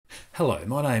Hello,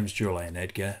 my name's Julian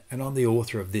Edgar and I'm the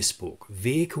author of this book,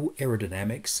 Vehicle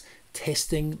Aerodynamics,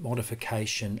 Testing,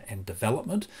 Modification and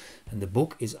Development, and the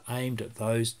book is aimed at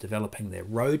those developing their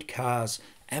road cars,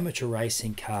 amateur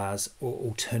racing cars or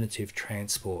alternative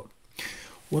transport.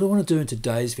 What I want to do in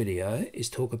today's video is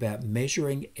talk about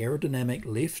measuring aerodynamic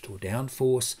lift or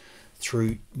downforce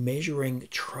through measuring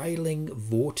trailing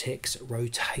vortex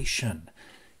rotation.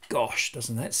 Gosh,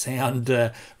 doesn't that sound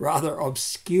rather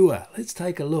obscure? Let's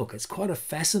take a look. It's quite a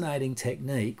fascinating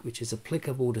technique which is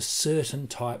applicable to certain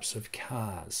types of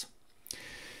cars.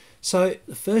 So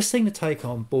the first thing to take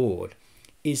on board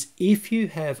is if you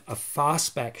have a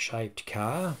fastback shaped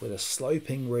car with a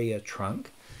sloping rear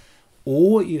trunk,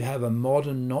 or you have a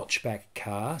modern notchback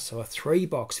car, so a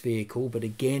 3-box vehicle, but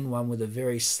again one with a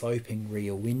very sloping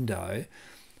rear window,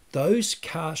 those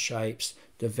car shapes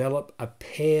develop a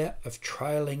pair of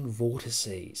trailing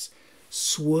vortices,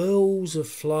 swirls of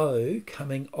flow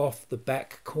coming off the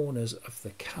back corners of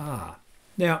the car.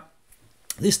 Now,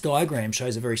 this diagram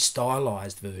shows a very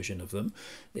stylized version of them.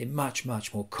 They're much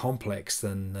more complex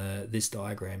than this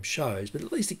diagram shows, but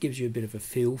at least it gives you a bit of a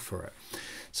feel for it.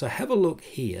 So have a look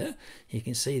here. You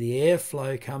can see the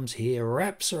airflow comes here,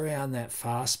 wraps around that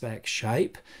fastback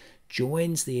shape,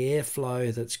 joins the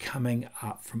airflow that's coming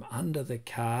up from under the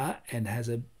car and has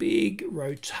a big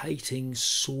rotating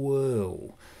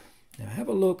swirl. Now have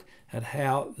a look at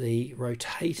how the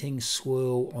rotating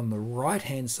swirl on the right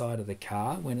hand side of the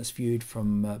car, when it's viewed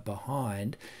from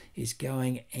behind, is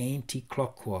going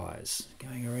anti-clockwise,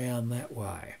 going around that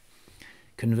way.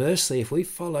 Conversely, if we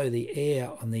follow the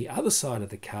air on the other side of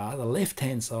the car, the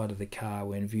left-hand side of the car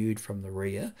when viewed from the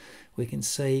rear, we can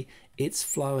see it's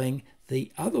flowing the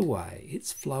other way.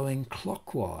 It's flowing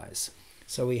clockwise.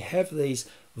 So we have these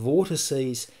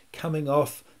vortices coming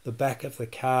off the back of the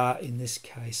car, in this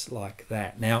case like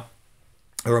that. Now,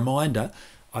 a reminder,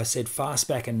 I said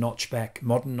fastback and notchback,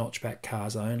 modern notchback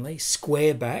cars only.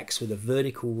 Square backs with a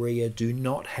vertical rear do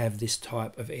not have this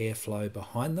type of airflow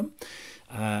behind them.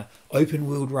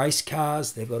 Open-wheeled race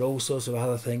cars, they've got all sorts of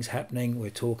other things happening. We're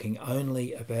talking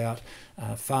only about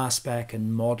fastback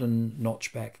and modern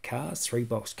notchback cars,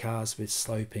 3-box cars with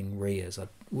sloping rears. I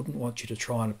wouldn't want you to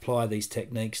try and apply these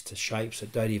techniques to shapes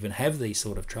that don't even have these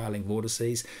sort of trailing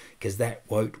vortices, because that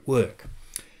won't work.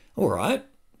 All right,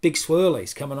 big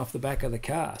swirlies coming off the back of the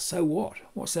car. So what?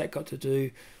 What's that got to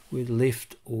do with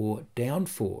lift or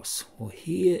downforce? Well,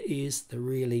 here is the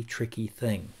really tricky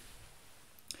thing.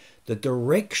 The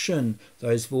direction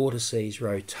those vortices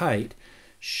rotate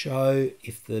show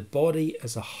if the body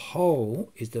as a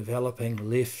whole is developing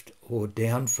lift or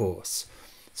downforce.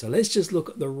 So let's just look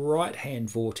at the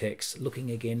right-hand vortex, looking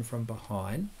again from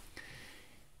behind.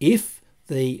 If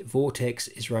the vortex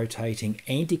is rotating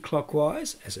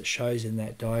anti-clockwise, as it shows in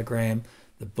that diagram,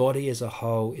 the body as a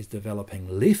whole is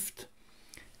developing lift.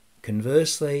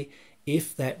 Conversely,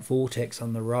 if that vortex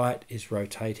on the right is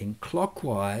rotating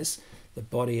clockwise, the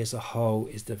body as a whole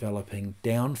is developing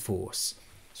downforce.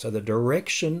 So the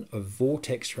direction of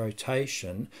vortex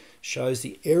rotation shows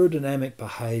the aerodynamic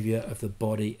behavior of the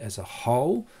body as a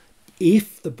whole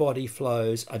if the body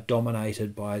flows are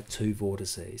dominated by 2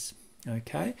 vortices.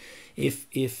 Okay,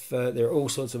 if there are all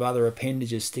sorts of other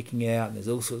appendages sticking out and there's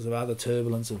all sorts of other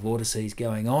turbulence of vortices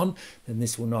going on, then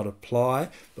this will not apply.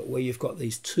 But where you've got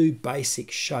these 2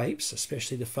 basic shapes,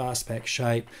 especially the fastback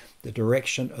shape, the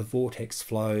direction of vortex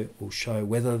flow will show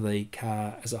whether the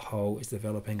car as a whole is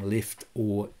developing lift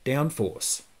or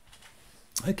downforce.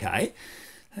 Okay,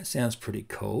 that sounds pretty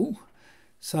cool.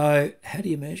 So how do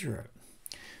you measure it?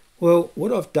 Well,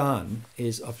 what I've done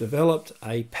is I've developed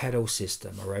a paddle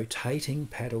system, a rotating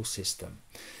paddle system.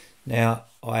 Now,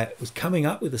 I was coming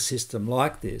up with a system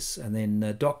like this, and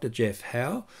then Dr. Jeff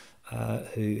Howe,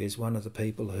 who is one of the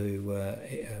people who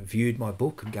viewed my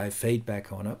book and gave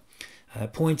feedback on it,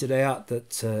 pointed out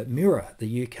that Mirror,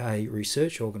 the UK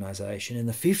research organisation, in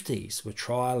the 50s were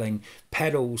trialling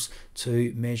paddles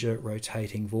to measure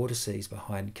rotating vortices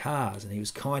behind cars, and he was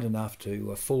kind enough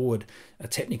to forward a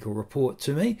technical report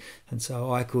to me, and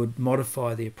so I could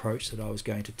modify the approach that I was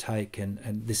going to take,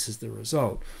 and this is the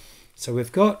result. So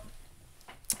we've got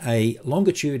a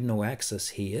longitudinal axis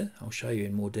here. I'll show you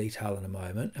in more detail in a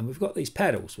moment, and we've got these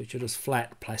paddles, which are just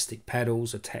flat plastic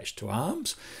paddles attached to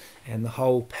arms. And the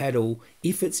whole paddle,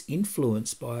 if it's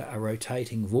influenced by a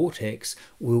rotating vortex,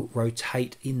 will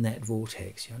rotate in that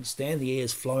vortex. You understand, the air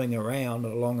is flowing around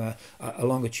along a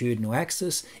longitudinal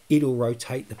axis, it'll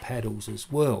rotate the paddles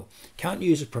as well. Can't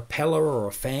use a propeller or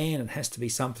a fan, it has to be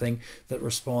something that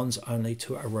responds only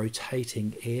to a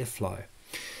rotating airflow.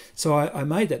 So I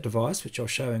made that device, which I'll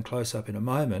show in close-up in a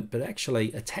moment, but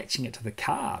actually attaching it to the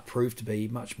car proved to be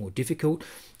much more difficult.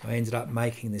 I ended up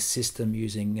making this system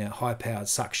using high-powered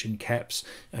suction caps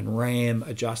and ram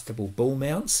adjustable ball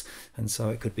mounts, and so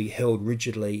it could be held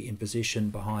rigidly in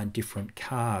position behind different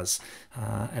cars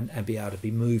and be able to be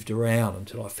moved around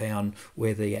until I found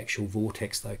where the actual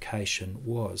vortex location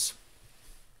was.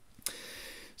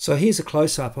 So here's a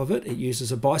close-up of it. It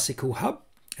uses a bicycle hub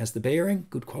as the bearing.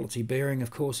 Good quality bearing, of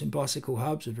course, in bicycle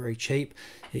hubs are very cheap.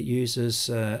 It uses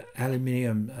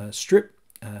aluminium strip,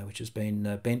 which has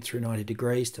been bent through 90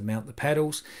 degrees to mount the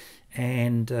paddles.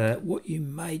 And what you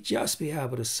may just be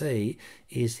able to see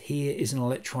is here is an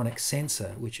electronic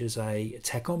sensor, which is a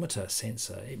tachometer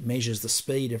sensor. It measures the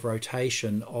speed of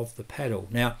rotation of the paddle.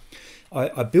 Now,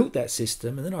 I built that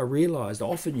system, and then I realized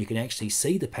often you can actually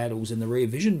see the paddles in the rear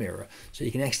vision mirror. So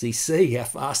you can actually see how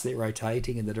fast they're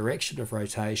rotating and the direction of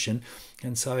rotation.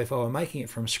 And so if I were making it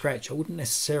from scratch, I wouldn't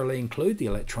necessarily include the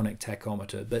electronic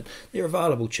tachometer, but they're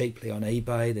available cheaply on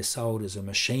eBay. They're sold as a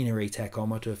machinery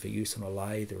tachometer for use on a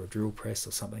lathe or a drill press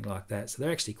or something like that. So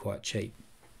they're actually quite cheap.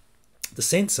 The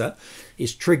sensor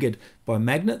is triggered by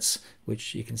magnets,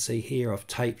 which you can see here I've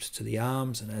taped to the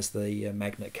arms, and as the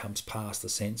magnet comes past the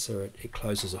sensor, it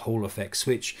closes a Hall effect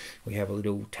switch. We have a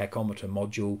little tachometer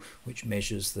module which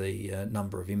measures the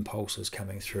number of impulses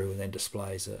coming through and then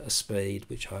displays a speed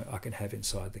which I can have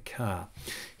inside the car.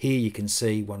 Here you can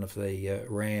see one of the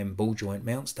ram ball joint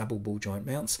mounts, double ball joint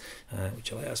mounts,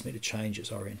 which allows me to change its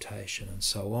orientation and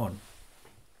so on.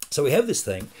 So we have this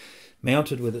thing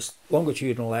mounted with a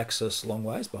longitudinal axis long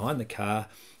ways behind the car,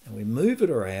 and we move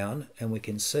it around and we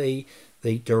can see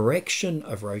the direction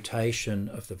of rotation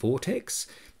of the vortex,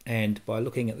 and by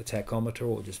looking at the tachometer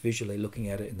or just visually looking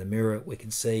at it in the mirror, we can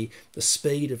see the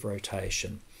speed of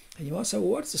rotation. And you might say, well,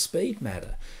 what does the speed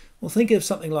matter? Well, think of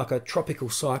something like a tropical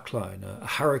cyclone, a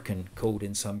hurricane called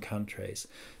in some countries.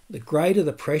 The greater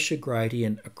the pressure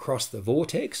gradient across the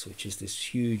vortex, which is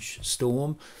this huge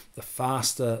storm, the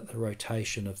faster the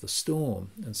rotation of the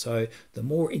storm. And so the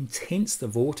more intense the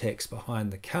vortex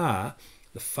behind the car,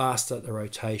 the faster the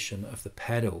rotation of the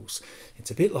paddles.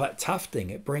 It's a bit like tufting.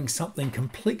 It brings something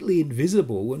completely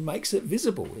invisible and makes it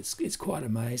visible. It's quite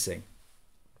amazing.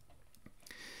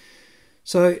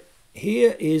 So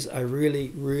here is a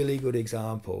really, really good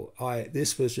example.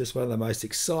 This was just one of the most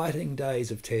exciting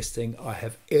days of testing I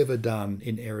have ever done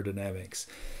in aerodynamics.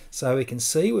 So we can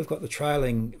see we've got the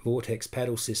trailing vortex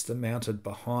paddle system mounted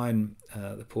behind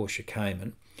the Porsche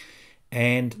Cayman.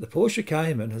 And the Porsche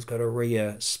Cayman has got a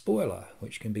rear spoiler,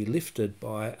 which can be lifted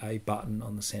by a button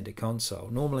on the center console.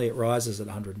 Normally it rises at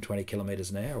 120 kilometers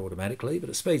an hour automatically, but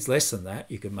at speeds less than that,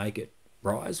 you can make it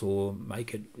rise or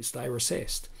make it stay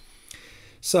recessed.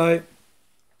 So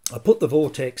I put the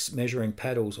vortex measuring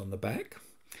paddles on the back.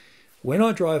 When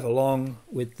I drove along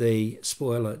with the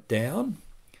spoiler down,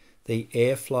 the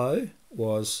airflow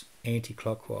was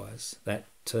anti-clockwise. That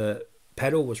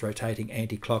paddle was rotating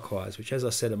anti-clockwise, which, as I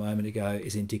said a moment ago,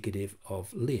 is indicative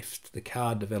of lift. The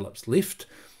car develops lift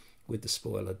with the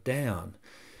spoiler down.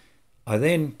 I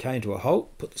then came to a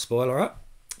halt, put the spoiler up,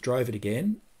 drove it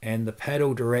again, and the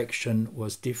paddle direction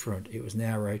was different. It was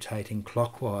now rotating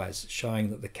clockwise,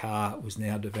 showing that the car was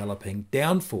now developing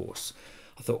downforce.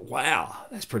 I thought, wow,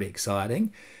 that's pretty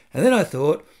exciting. And then I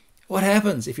thought, what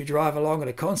happens if you drive along at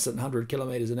a constant 100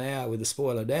 kilometers an hour with the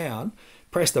spoiler down,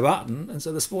 press the button, and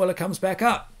so the spoiler comes back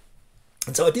up?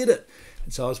 And so I did it.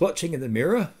 And so I was watching in the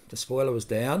mirror, the spoiler was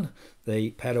down,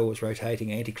 the paddle was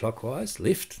rotating anti-clockwise,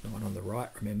 lift, the one on the right,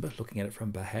 remember, looking at it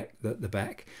from the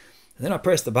back. And then I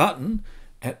pressed the button,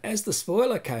 and as the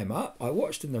spoiler came up, I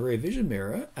watched in the rear vision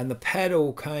mirror, and the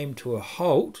paddle came to a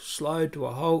halt, slowed to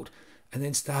a halt, and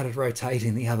then started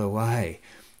rotating the other way.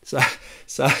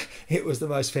 So it was the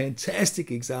most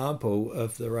fantastic example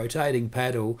of the rotating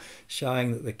paddle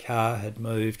showing that the car had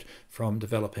moved from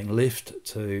developing lift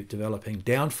to developing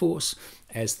downforce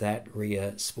as that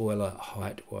rear spoiler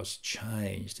height was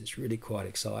changed. It's really quite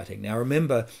exciting. Now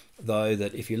remember though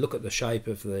that if you look at the shape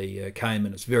of the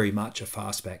Cayman, it's very much a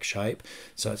fastback shape.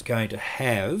 So it's going to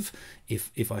have,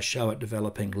 if I show it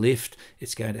developing lift,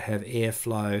 it's going to have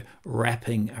airflow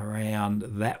wrapping around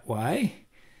that way.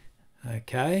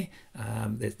 Okay,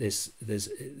 there's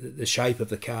the shape of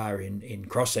the car in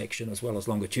cross-section as well as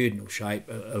longitudinal shape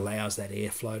allows that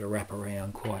airflow to wrap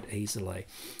around quite easily.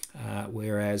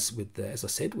 Whereas with the, as I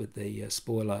said, with the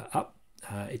spoiler up,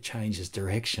 it changes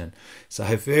direction. So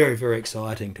very, very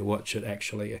exciting to watch it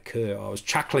actually occur. I was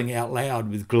chuckling out loud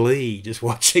with glee just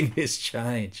watching this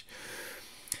change.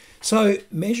 So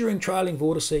measuring trailing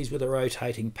vortices with a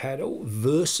rotating paddle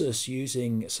versus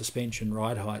using suspension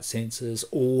ride height sensors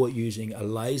or using a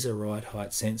laser ride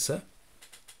height sensor.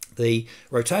 The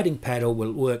rotating paddle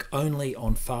will work only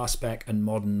on fastback and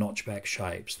modern notchback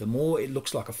shapes. The more it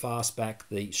looks like a fastback,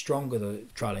 the stronger the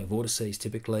trailing vortices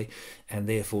typically, and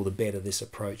therefore the better this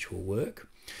approach will work.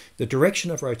 The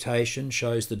direction of rotation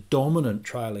shows the dominant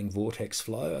trailing vortex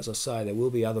flow. As I say, there will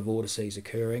be other vortices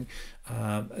occurring,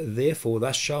 therefore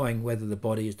thus showing whether the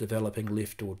body is developing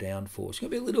lift or downforce. You've got to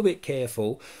be a little bit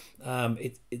careful.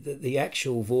 The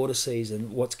actual vortices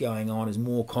and what's going on is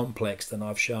more complex than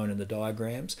I've shown in the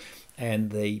diagrams,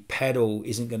 and the paddle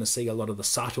isn't going to see a lot of the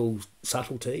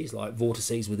subtleties like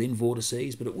vortices within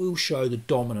vortices, but it will show the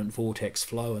dominant vortex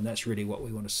flow, and that's really what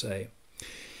we want to see.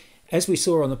 As we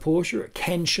saw on the Porsche, it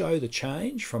can show the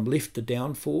change from lift to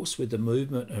downforce with the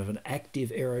movement of an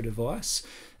active aero device.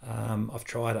 I've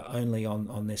tried it only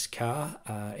on this car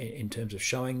in terms of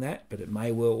showing that, but it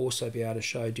may well also be able to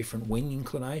show different wing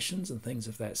inclinations and things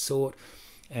of that sort.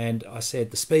 And I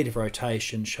said the speed of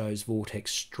rotation shows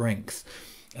vortex strength.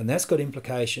 And that's got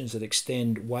implications that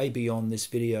extend way beyond this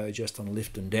video just on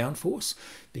lift and downforce,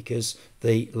 because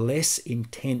the less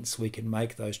intense we can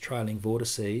make those trailing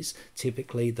vortices,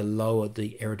 typically the lower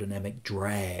the aerodynamic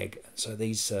drag. So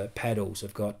these paddles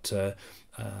have got a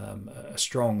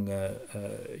strong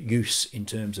use in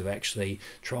terms of actually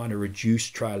trying to reduce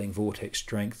trailing vortex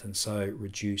strength and so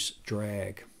reduce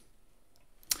drag.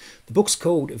 The book's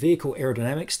called Vehicle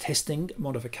Aerodynamics, Testing,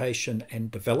 Modification and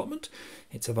Development.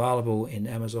 It's available in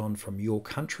Amazon from your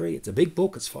country. It's a big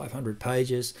book, it's 500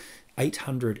 pages,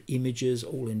 800 images,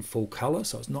 all in full colour,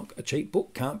 so it's not a cheap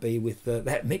book, can't be with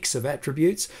that mix of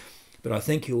attributes. But I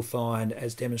think you'll find,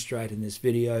 as demonstrated in this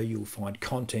video, you'll find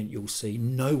content you'll see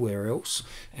nowhere else,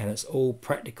 and it's all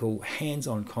practical,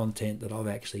 hands-on content that I've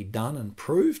actually done and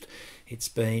proved. It's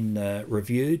been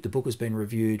reviewed. The book has been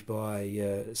reviewed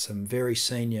by some very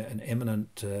senior and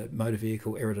eminent motor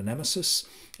vehicle aerodynamicists,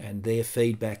 and their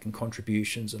feedback and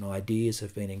contributions and ideas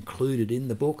have been included in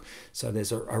the book. So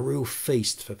there's a real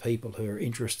feast for people who are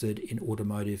interested in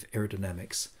automotive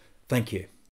aerodynamics. Thank you.